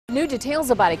New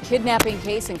details about a kidnapping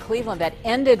case in Cleveland that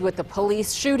ended with the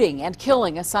police shooting and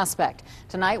killing a suspect.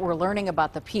 Tonight we're learning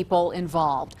about the people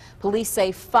involved. Police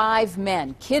say 5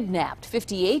 men kidnapped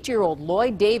 58-year-old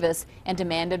Lloyd Davis and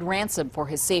demanded ransom for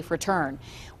his safe return.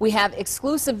 We have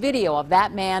exclusive video of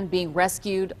that man being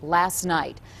rescued last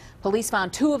night. Police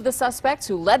found 2 of the suspects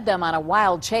who led them on a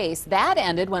wild chase. That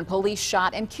ended when police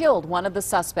shot and killed one of the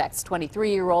suspects,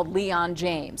 23-year-old Leon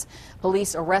James.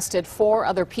 Police arrested 4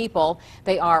 other people.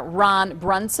 They are Ron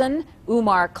Brunson,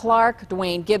 Umar Clark,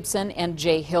 Dwayne Gibson, and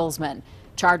Jay Hillsman.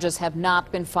 Charges have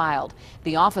not been filed.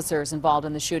 The officers involved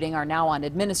in the shooting are now on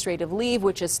administrative leave,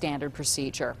 which is standard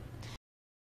procedure.